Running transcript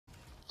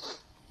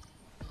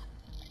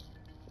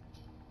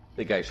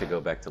think I should go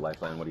back to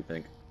Lifeline. What do you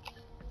think?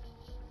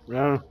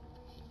 Yeah,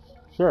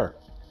 sure.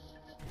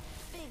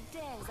 Big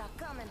things are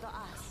coming to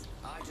us.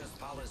 I just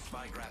polished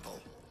my grapple.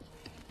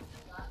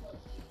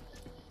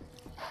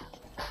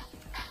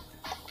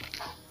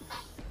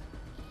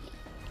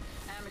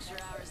 Amateur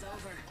hour's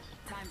over.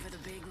 Time for the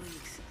big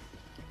leagues.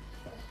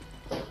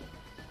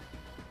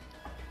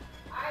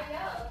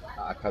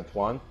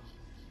 Katwan?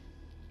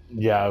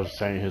 Yeah, I was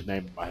saying his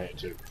name in my head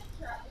too.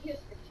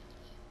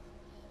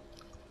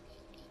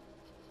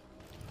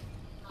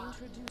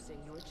 Introducing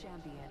your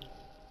champion.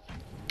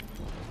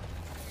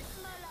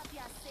 Smell up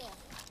yourself.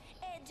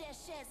 AJ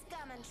shit's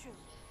coming true.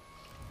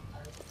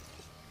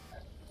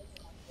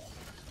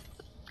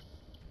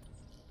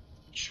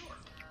 Sure.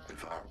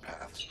 If our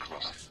paths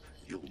cross,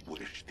 you'll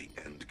wish the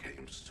end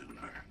came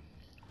sooner.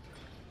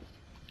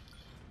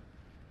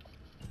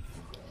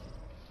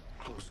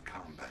 Close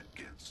combat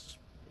gets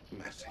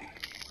messy.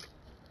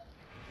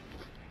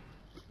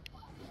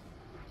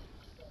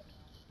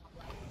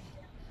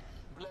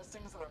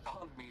 Blessings are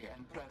upon me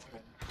and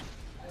brethren.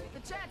 The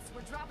Jets,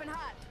 we're dropping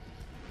hot.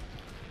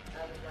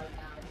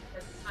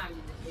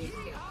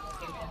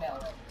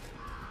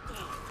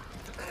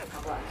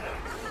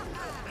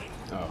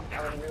 Oh.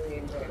 I would really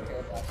enjoy a pair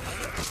of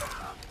glasses.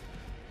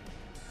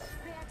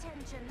 Pay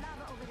attention,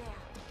 lava over there.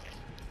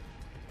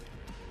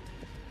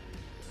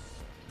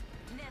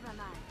 Never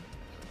mind.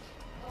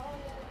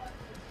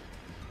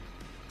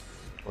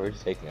 Where's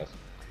he taking us?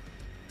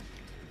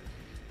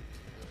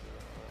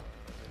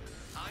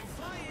 I'm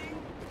flying!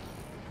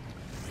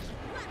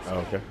 Oh,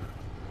 okay.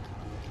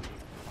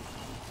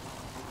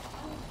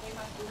 They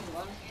might do me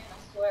one hand. I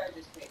swear I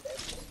just made that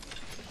shit.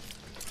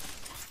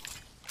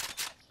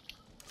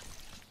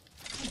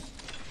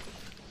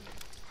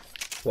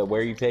 So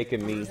where are you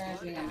taking me? I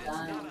think I'm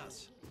done.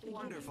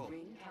 Wonderful.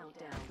 Ring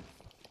countdown.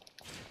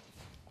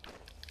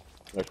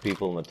 There's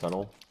people in the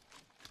tunnel.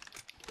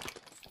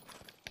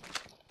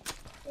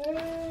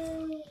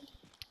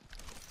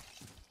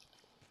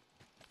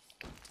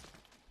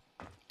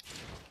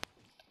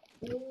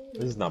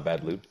 This is not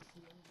bad loot.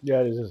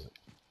 Yeah, this is.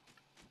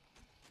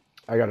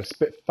 I got a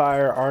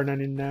Spitfire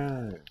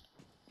R99. Open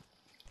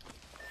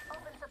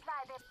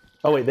supply bin.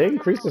 Oh wait, they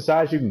increased the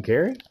size you can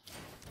carry?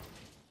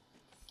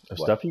 Of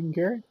What? stuff you can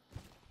carry?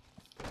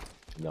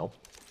 No.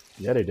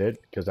 Yeah, they did,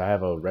 because I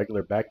have a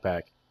regular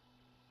backpack.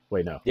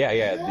 Wait, no.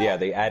 Yeah.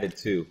 They added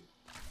 2.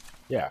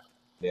 Yeah.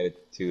 They added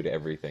 2 to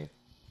everything.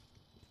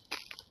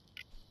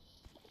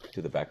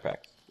 To the backpack.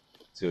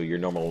 So your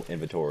normal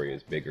inventory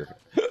is bigger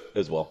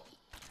as well.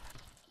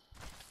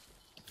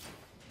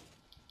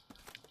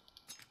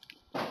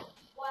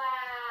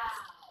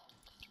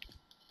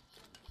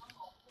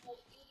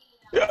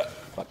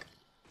 Fuck.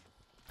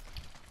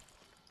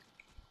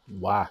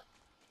 Why?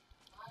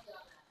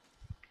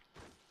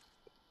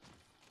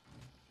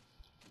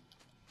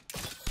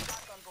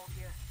 Shotgun bolt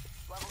here.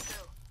 Level 2.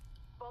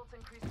 Bolts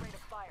increase rate of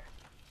fire.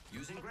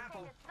 Using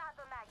grapple. It's not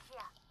the mag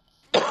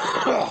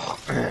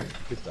here.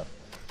 Good stuff.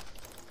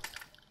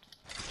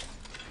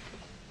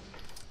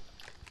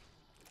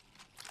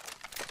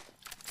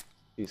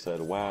 He said,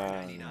 wow.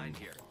 99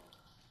 here.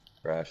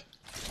 Crash.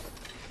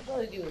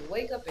 All you do is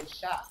wake up and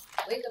shop.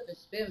 Wake up and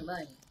spend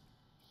money.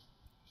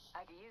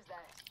 I could use that.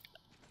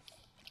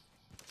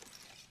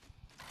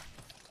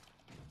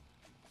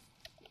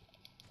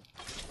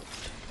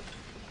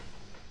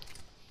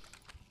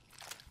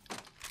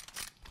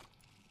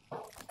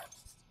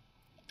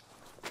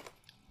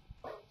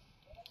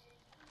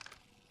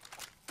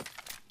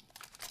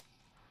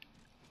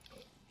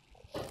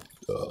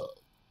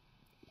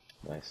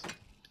 Nice.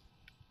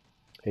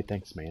 Hey,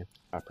 thanks, man.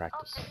 I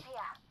practice. Optics here.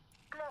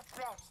 Close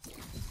friends.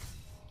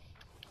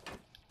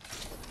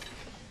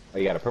 Oh,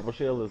 you got a purple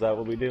shield? Is that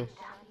what we do?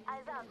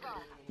 Eyes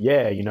outside.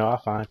 Yeah, you know, I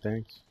find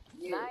things.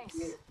 Yeah, Nice.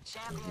 yeah.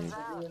 Champions Do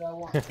out. what I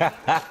want. What a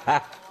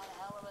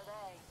hell of a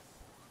day.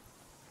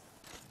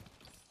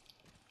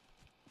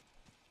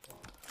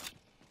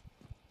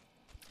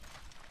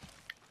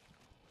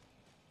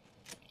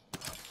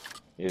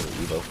 Here's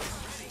Evo.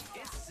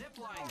 It's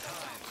zipline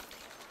time.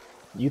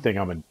 You think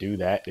I'm gonna do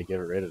that to get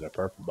rid of the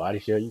purple body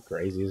shield? You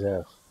crazy as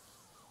hell.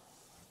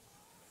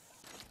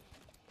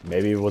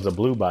 Maybe it was a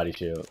blue body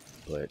shield,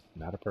 but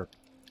not a purple.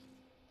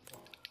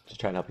 Just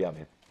trying to help you out,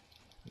 man.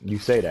 You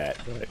say that,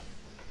 but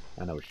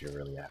I know what you're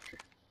really after.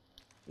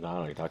 No, I don't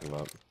know what you're talking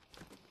about.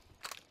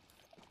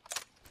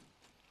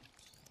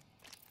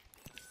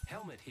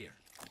 Helmet here.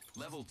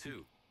 Level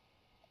 2.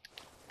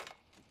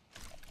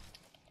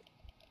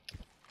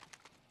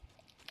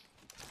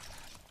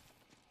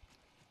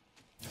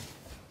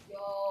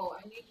 Yo,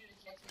 I need you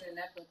to text me the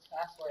Netflix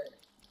password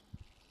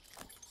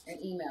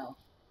and email.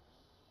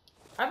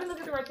 I've been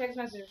looking through our text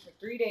messages for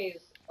 3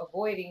 days,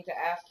 avoiding to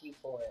ask you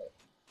for it.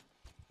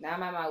 Now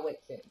I'm at my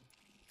wits end.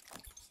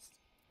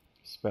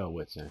 Spell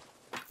what's in.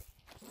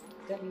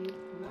 W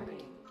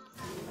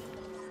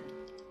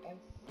S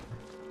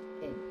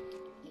N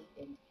E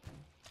N.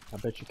 I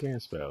bet you can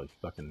spell, you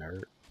fucking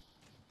nerd.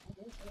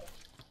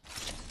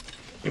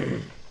 Like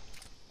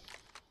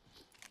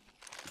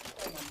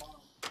my mom.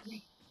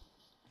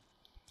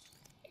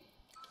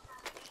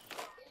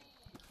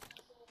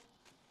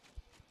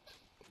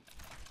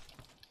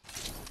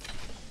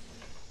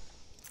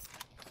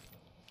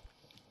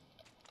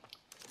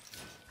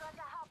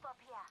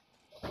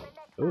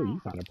 Oh, you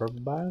found a purple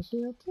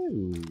bioshield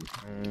too.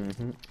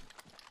 Mm-hmm.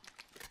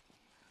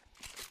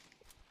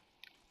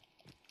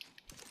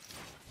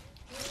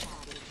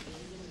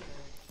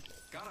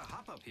 Gotta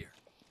hop up here.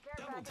 Care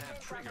Double package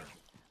tap trigger. incoming.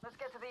 Let's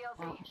get to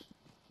the LZ. Oh,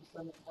 just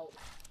let me out.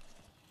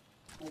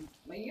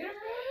 My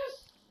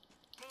uterus.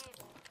 Deed.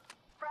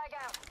 Frag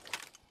out.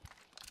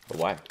 But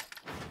why?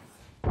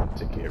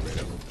 To get rid of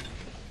him.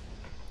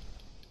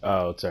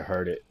 Oh, to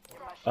hurt it.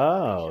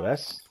 Oh,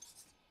 that's.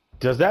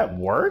 Does that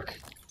work?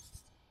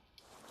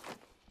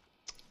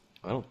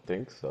 I don't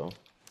think so.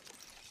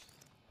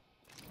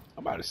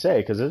 I'm about to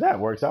say, because if that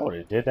works, I would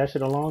have did that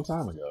shit a long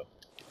time ago.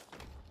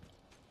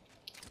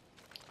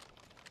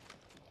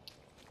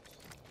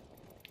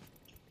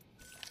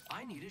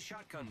 I need a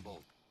shotgun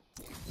bolt.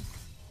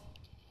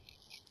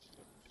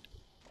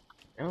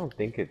 I don't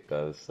think it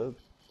does. So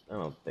I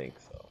don't think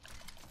so.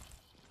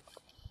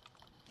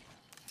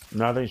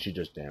 No, I think she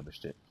just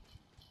damaged it.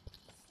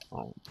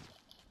 Oh,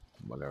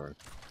 whatever.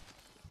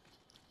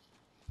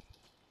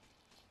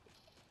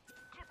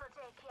 Triple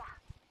take here.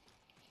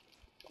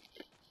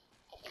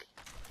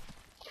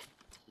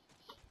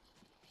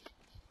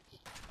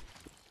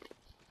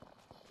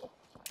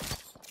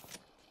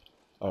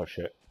 Oh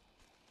shit.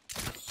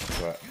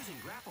 What? Using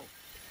grapple.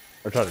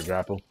 I tried to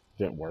grapple.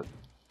 Didn't work.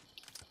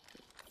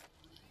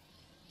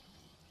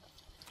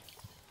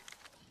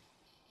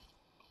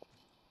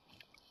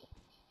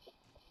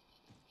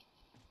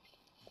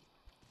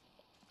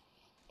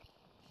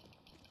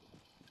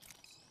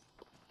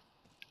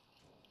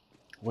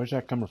 Where's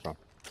that coming from?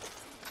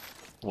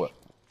 What?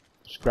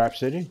 Scrap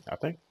City, I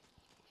think.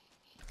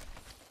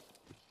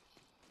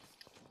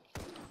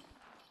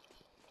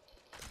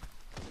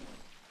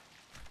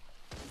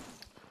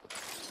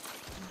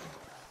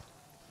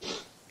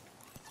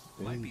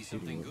 Might be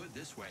something good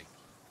this way.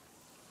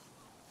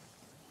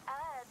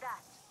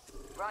 That.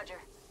 Roger.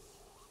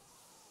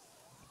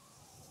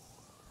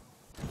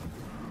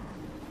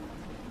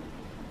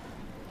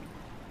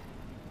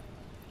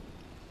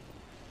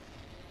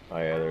 Oh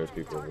yeah, there's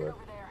people Target there.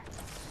 over there.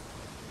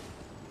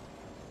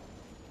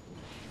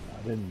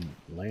 I didn't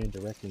land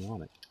directly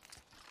on it.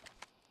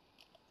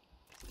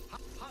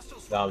 Hostile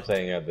No, I'm spotted.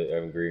 saying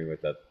I'm agreeing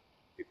with that.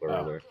 People are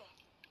Oh. over there.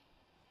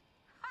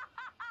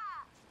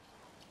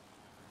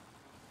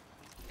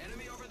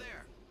 Enemy over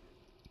there.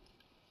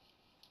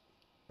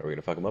 Are we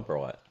gonna fuck them up or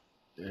what?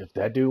 If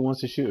that dude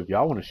wants to shoot, if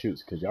y'all want to shoot,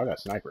 because y'all got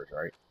snipers,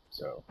 right?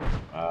 So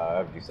I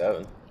have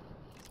G7.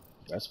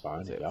 that's fine.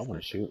 That's If it. y'all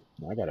want to shoot,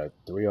 I got a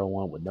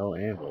 301 with no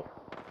anvil.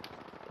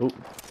 Oop.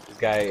 This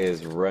guy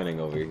is running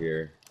over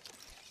here.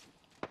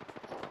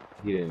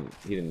 He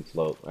didn't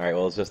float. All right,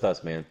 well it's just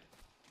us, man.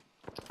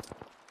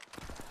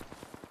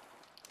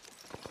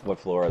 What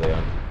floor are they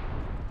on?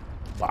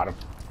 Bottom.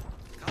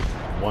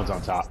 One's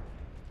on top.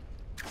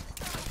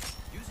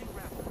 Using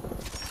grapple.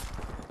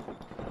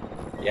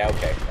 Yeah,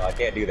 okay. Well, I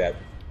can't do that.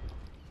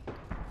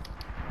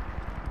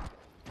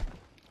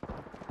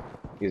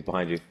 He's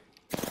behind you.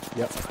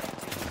 Yep.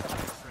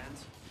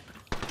 Friends.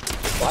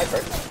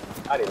 Sniper?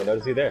 I didn't even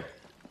notice you there.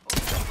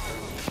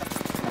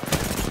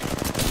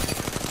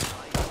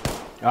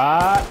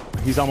 Ah,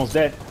 he's almost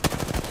dead.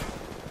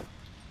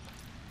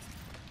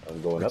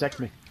 I'm going up. Protect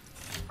me.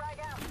 Frag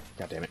out.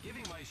 God damn it.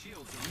 Giving my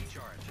shields a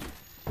recharge.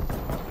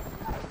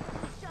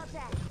 Shot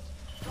that.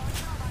 Throwing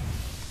thermite.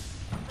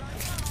 Throwing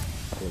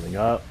thermite. Healing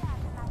up.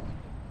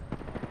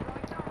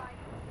 Throwing thermite.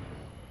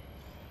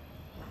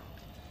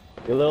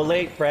 You're a little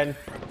late, friend.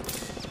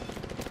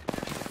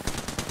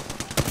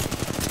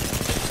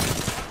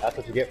 That's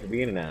what you get for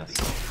being an ass.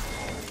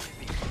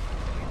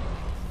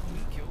 We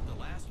killed the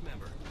last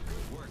member.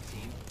 Good work,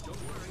 team. Don't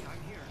worry,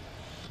 I'm here.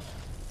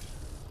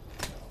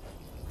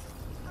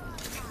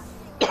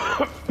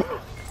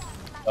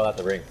 Oh, that's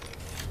the ring.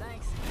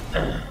 Thanks.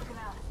 Looking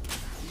out.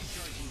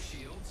 Recharging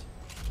shields.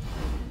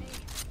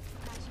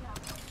 Catching up.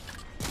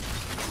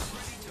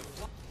 Ready to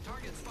fly.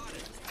 Target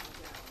spotted.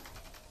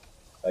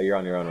 Oh, you're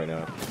on your own right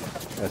now.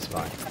 That's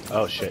fine.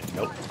 Oh shit.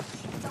 Nope.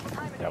 Double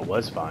timing. That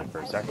was fine for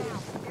a second.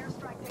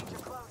 Airstrike danger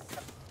close.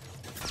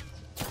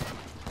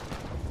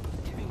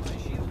 Giving my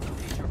shields a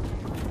recharge.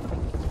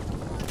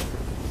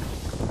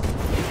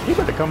 You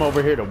got to come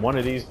over here to one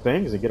of these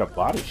things and get a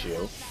body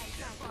shield.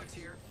 Cat box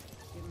here.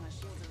 Giving my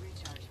shields a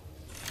recharge.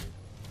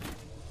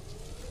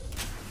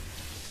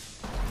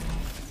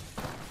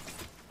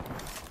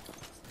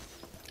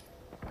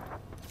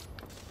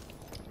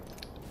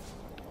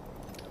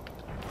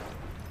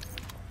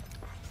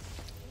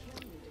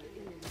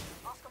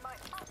 Oscar Mike.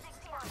 Up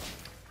 69.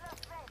 Close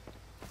friend.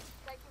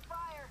 Taking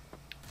fire.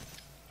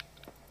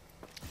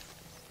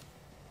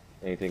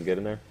 Anything good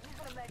in there?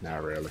 Using a med Not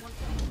kit. really.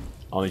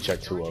 Only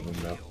checked 2 of them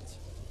though. Shields.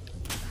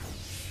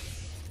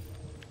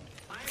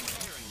 I'm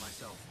repairing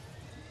myself.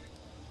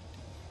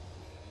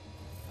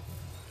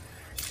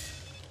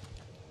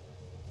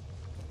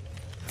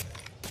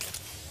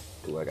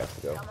 Ooh, I got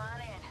to go. Come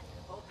on in.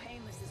 Old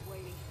Painless is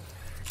waiting.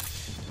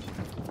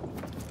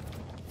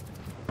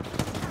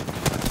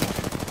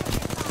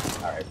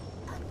 All right.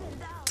 Up and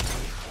down.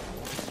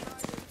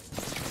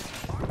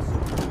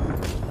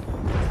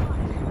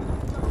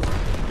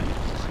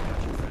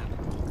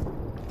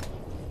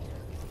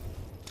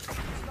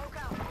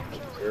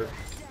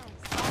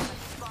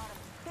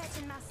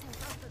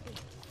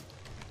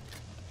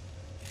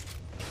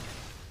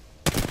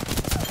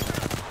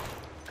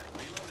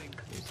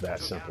 that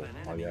simple.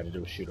 All you had to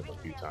do was shoot him a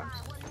few times.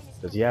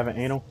 Does he have an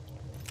anal?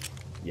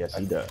 Yes,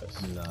 he does.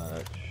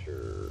 Not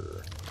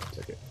sure.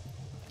 Took it.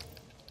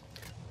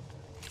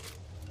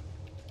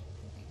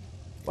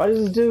 Why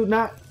does this dude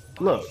not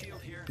look,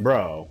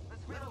 bro?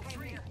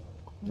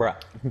 Bruh.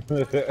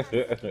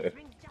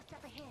 Rings just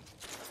up ahead.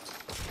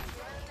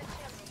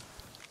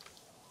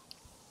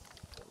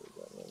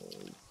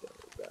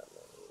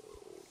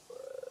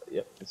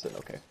 Yep, it's an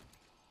okay.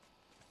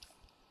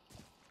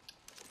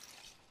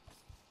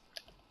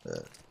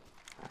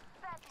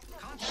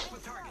 Contact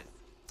with target.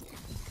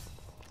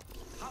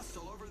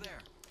 Hostile over there.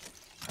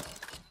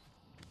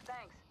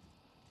 Thanks.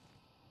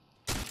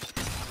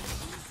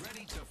 Who's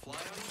ready to fly on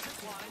a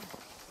zip line?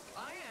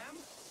 I am.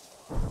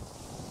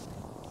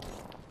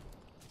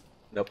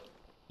 Nope.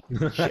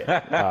 Shit.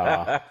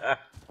 I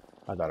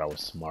thought I was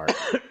smart.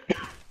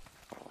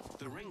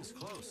 The ring's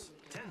close.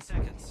 10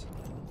 seconds.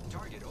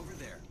 Target over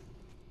there.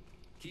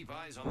 Keep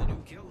eyes on the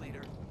new kill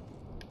leader.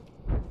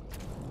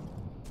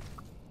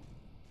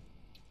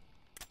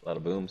 A lot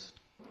of booms.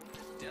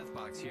 Death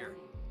box here.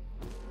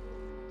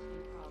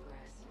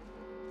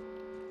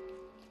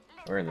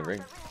 We're in the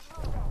ring.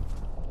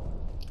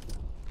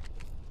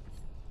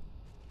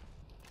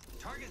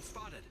 Target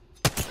spotted.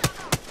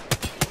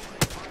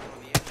 Fire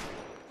on the enemy.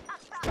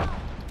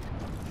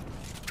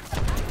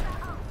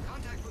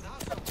 Contact with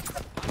hostile.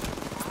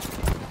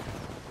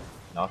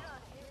 Knocked.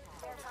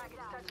 Air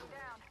targets touching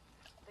down.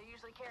 They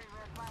usually carry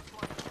rare flash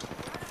ones.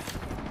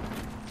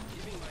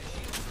 Giving my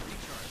shields a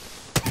recharge.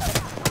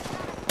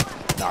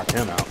 Knocked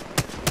him out.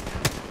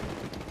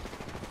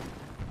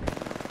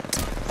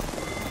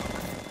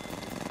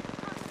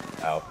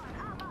 Ow.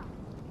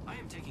 I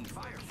am taking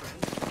fire,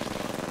 friends.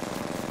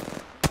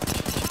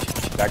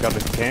 Back up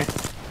if you can.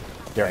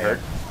 They're hurt.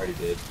 Already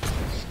did.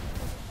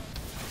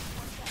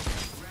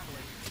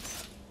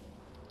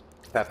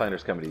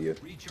 Pathfinder's coming to you.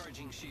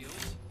 Recharging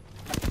shields.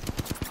 I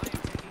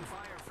am taking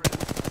fire,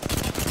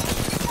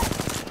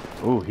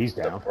 friends. Ooh, he's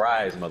down.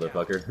 Surprise,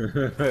 motherfucker.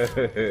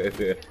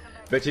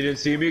 Bet you didn't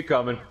see me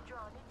coming.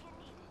 Drawn if you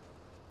need it.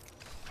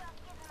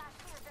 Just giving my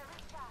shield a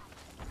recharge.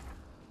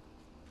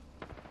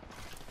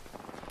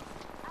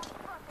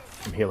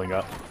 I'm healing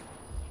up.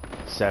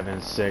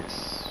 7,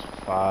 6,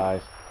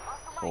 5,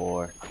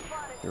 4,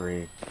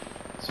 3,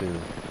 2,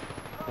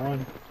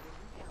 1.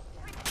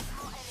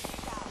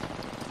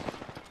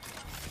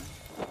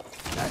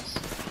 Nice.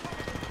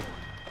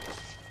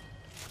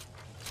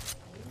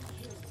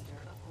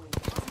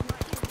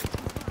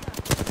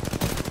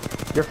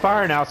 You're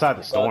firing outside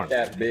the storm. Fuck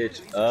that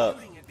bitch up.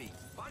 Shooting at me.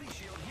 Body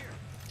shield here.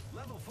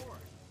 Level 4.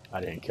 I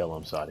didn't kill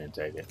him, so I didn't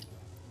take it.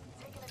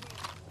 Taking a knee.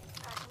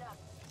 Patching up.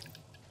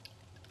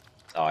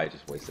 Oh, I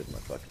just wasted my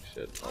fucking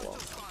shit. Oh well.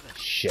 Hostile spotted.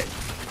 Shit.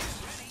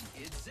 Ready?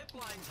 It's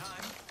zipline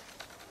time.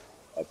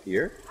 Up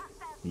here?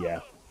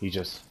 Yeah, he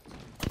just...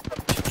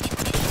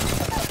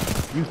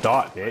 You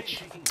thought, bitch.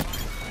 Taking fire,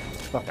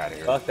 friends. Fuck out of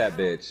here. Fuck that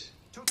bitch.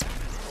 Took that.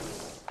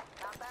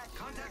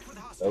 Contact with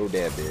hostile. Oh,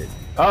 that bitch.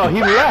 Oh,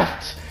 he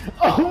left!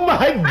 Oh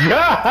my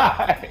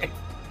god!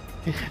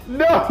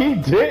 No, he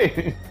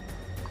didn't!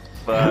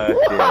 Fuck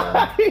yeah.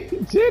 Why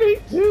did he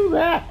do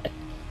that?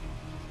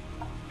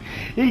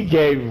 He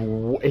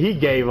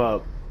gave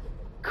up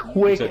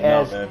quick He said,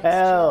 "No, as man."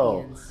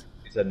 hell.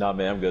 He said, nah,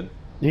 man, I'm good.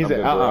 He I'm said,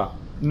 good, bro."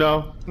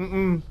 no,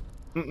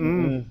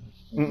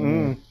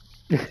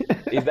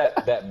 Is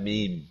that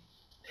meme?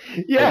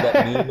 Yeah.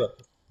 That meme?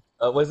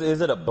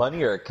 Is it a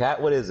bunny or a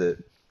cat? What is it?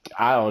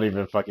 I don't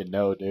even fucking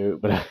know, dude.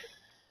 But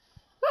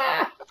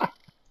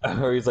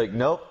Or he's like,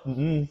 nope.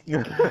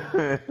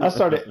 I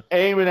started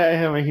aiming at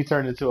him and he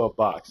turned into a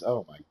box.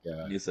 Oh my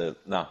god. He said,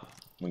 nah,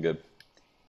 I'm good.